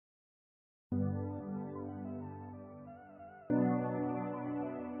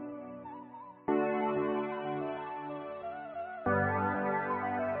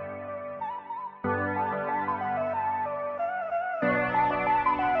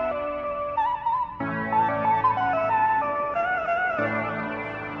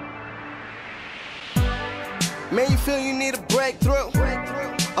Man, you feel you need a breakthrough.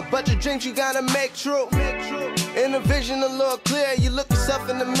 A bunch of dreams you gotta make true. In the vision a little clear, you look yourself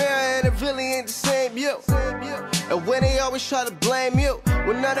in the mirror and it really ain't the same you. And when they always try to blame you,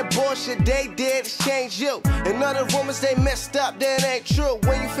 when none of the bullshit they did is change you. And other rumors they messed up, that ain't true.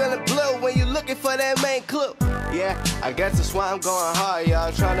 When you feeling blue, when you looking for that main clue. Yeah, I guess that's why I'm going hard,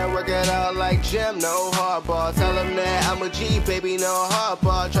 y'all. Trying to work it out like Jim, no hardball. Tell them that I'm a G, baby, no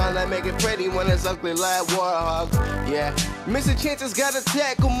hardball. Trying to make it pretty when it's ugly like Warhogs. Yeah, missing chances gotta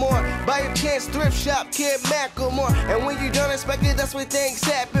tackle more. Buy a chance, thrift shop, Kid Macklemore. And when you don't expect it, that's when things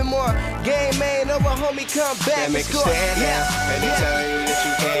happen more. Game ain't over, homie, come back and make score. a stand now. And they telling you that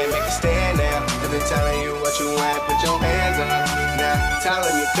you can't make a stand now. And they telling you what you want, put your hands up. Now,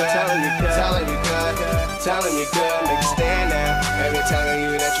 telling you good, telling you good, telling you good, telling you good, make a stand now. And they telling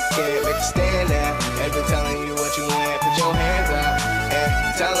you that you can't make a stand now. And they telling you what you want, put your hands up. And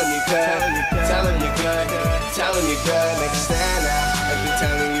telling you good, telling you good, telling you good, make a stand now. And they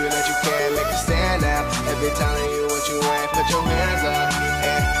telling you that you can't make a stand now. And they telling you what you want, put your hands up.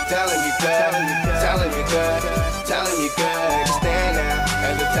 And telling you good, telling you good, telling you good, make a stand now.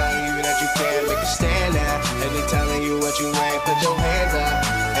 And they telling you that you can't make a stand now. And they telling you what you want, put your hands up.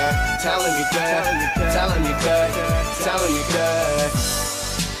 And telling you good, telling you good, telling you good.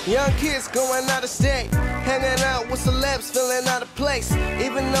 Young kids going out of state, hanging out with celebs, feeling out of place.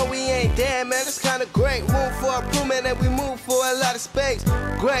 Even though we ain't there, man, it's kinda great. Room for improvement and we move for a lot of space.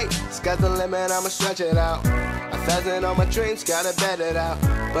 Great, sky's the limit, I'ma stretch it out. 1,000 on my dreams, gotta bet it out.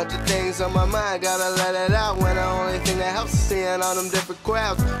 But the things on my mind, gotta let it out. When the only thing that helps is seeing all them different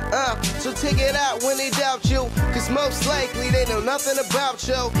crowds. So take it out when they doubt you, cause most likely they know nothing about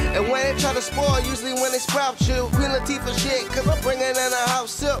you. And when they try to spoil, usually when they sprout you. Queen Latifah shit, cause I'm bringing in a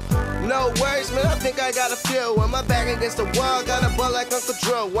house too. No worries, man, I think I got a few. When my back against the wall, got a ball like Uncle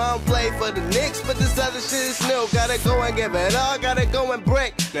Drew. I don't play for the Knicks, but this other shit is new. Gotta go and give it all, gotta go and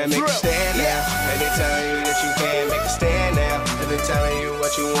break Now make a stand now. And they telling you that you can't make a stand now. And they telling you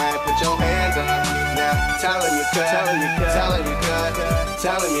what you want, put your hands up. Now telling you good, telling you good, telling you good,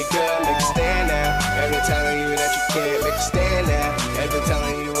 telling you good, make a stand now. And they telling you that you can't make a stand now. And they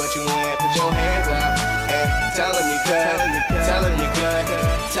telling you what you want, put your hands up. And telling you good, telling you good,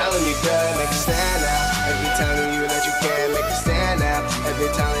 telling you good, make a stand now. And they telling you that you can't make a stand now. And they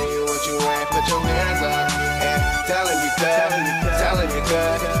telling you what you want, put your hands up. And telling you good, telling you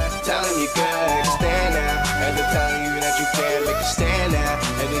good, telling you good, make a stand now. And they telling you that you can't make a stand now.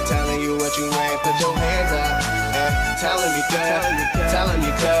 And they telling you what you want, put your hands up. And telling you good, telling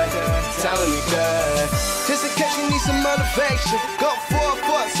you good, telling you good. Just in case you need some motivation, go for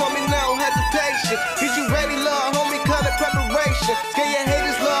homie, no hesitation. Get you ready, Lord, homie, call it preparation. Scare your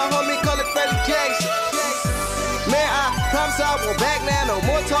haters, Lord, homie, call it fabrication. Man, I promise I won't back now. No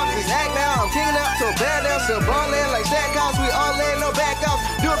more talk, just act now. I'm kicking up so bad now, still ballin' like Stack House. We all in, no back out.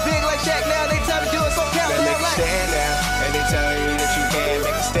 Do it big like Shaq now. They tell me do it so count. They make a stand now, and they telling you that you can't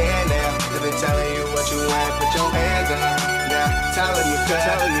make a stand now. Cause they telling you what you want, put your hands up. Now telling you good,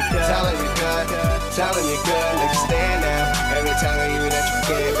 telling you good, telling you good, telling you good, make a stand now. And they telling you that you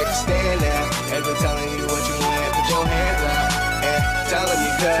can't make a stand now. And they telling you what you want, put your hands up. And telling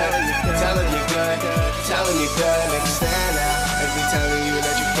you good, telling you good, telling you good, make a stand now. And they telling you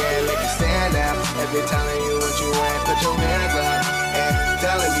that you can't make a stand now. And they telling you what you want, put your hands up. And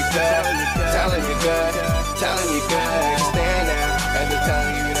telling you good, telling you good, telling you good, make a stand now. And they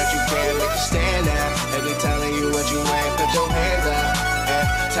telling you that you can't make a stand now. And they telling you what you want, put your hands up. And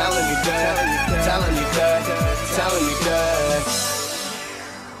telling you good, telling you good, telling you good.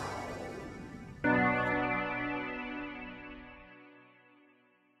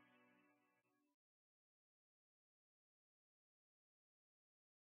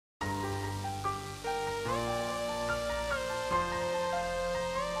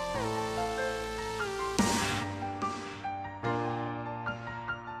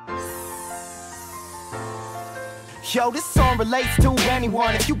 Yo, this song relates to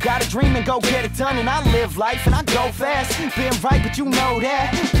anyone. If you got a dream and go get it done. And I live life and I go fast. Been right, but you know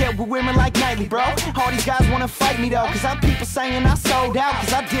that. Get with women like nightly, bro. All these guys wanna fight me though, cause I'm people saying I sold out.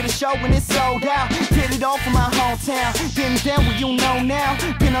 Cause I did a show and it sold out. Did it all for my hometown. Been down where you know now.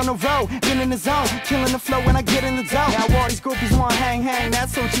 Been on the road, been in the zone. Killing the flow when I get in the zone. Now all these groupies want hang.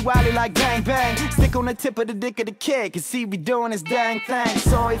 That's what you wildly like bang bang. Stick on the tip of the dick of the kid, cause he be doing his dang thing.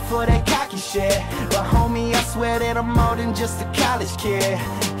 Sorry for that cocky shit, but homie, I swear that I'm more than just a college kid.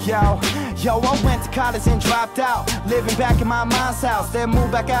 Yo, I went to college and dropped out. Living back in my mom's house, then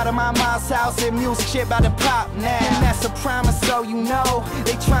moved back out of my mom's house. And music shit about to pop now. And that's a promise, so you know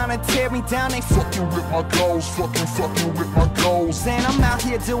they tryna tear me down, they fucking with my goals, fucking with my goals. And I'm out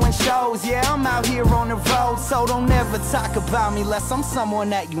here doing shows, yeah, I'm out here on the road. So don't ever talk about me less I'm someone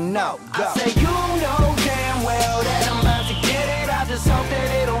that you know. Go. I say you know damn well that I'm about to get it. I just hope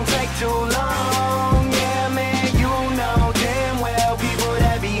that it don't take too long. Yeah, man, you know damn well people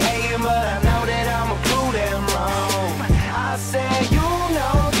that be hating, but I know that I'ma prove them wrong. I say you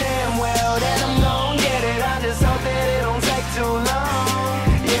know damn well that I'm gon' get it. I just hope that it don't take too long.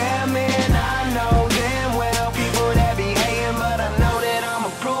 Yeah, man, I know damn well people that be hating, but I know that I'ma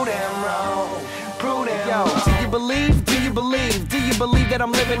prove them wrong. Prove them Yo, wrong. do you believe? Do you believe? Do you believe that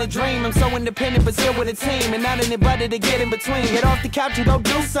I'm living a dream? I'm so independent but still with a team, and not anybody to get in between. Get off the couch and go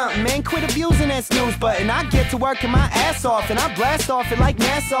do something, man. Quit abusing that snooze button. I get to working my ass off, and I blast off it like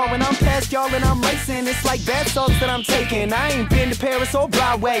NASA. When I'm past y'all and I'm racing, it's like bath salts that I'm taking. I ain't been to Paris or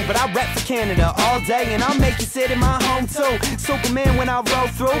Broadway, but I rep for Canada all day, and I'll make you sit in my home too. Superman when I roll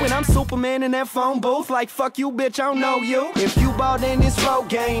through, and I'm Superman in that phone booth. Like fuck you, bitch, I don't know you. If you bought in this road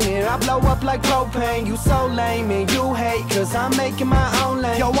game, and I blow up like propane, you so lame and you hate, cause I'm making my own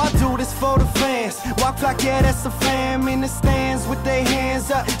lane. Yo, I do this for the fans. Walk like, yeah, that's a fam in the stands with their hands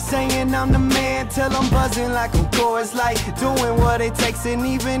up, saying I'm the man till I'm buzzing like I'm Coors Light, doing what it takes, and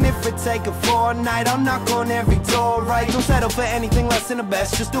even if it take a fortnight, I'll knock on every door, right? Don't settle for anything less than the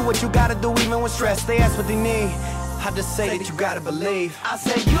best. Just do what you gotta do even with stress. They ask what they need, I just say that you gotta believe. I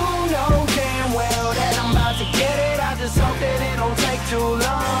say you know damn well that I'm about to get it. I just hope that it don't take too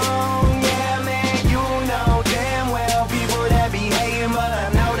long. Yeah, man, you know damn well people that be hating, but I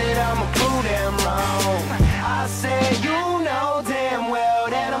know that I'ma prove them wrong. I say you know damn well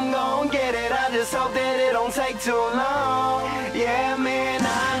that I'm gon' get it. I just hope that it don't take too long. Yeah, man,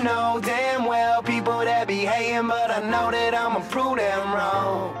 I know damn well people that be hating, but I know that I'ma prove them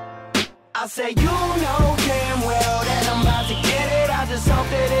wrong. I say you know damn well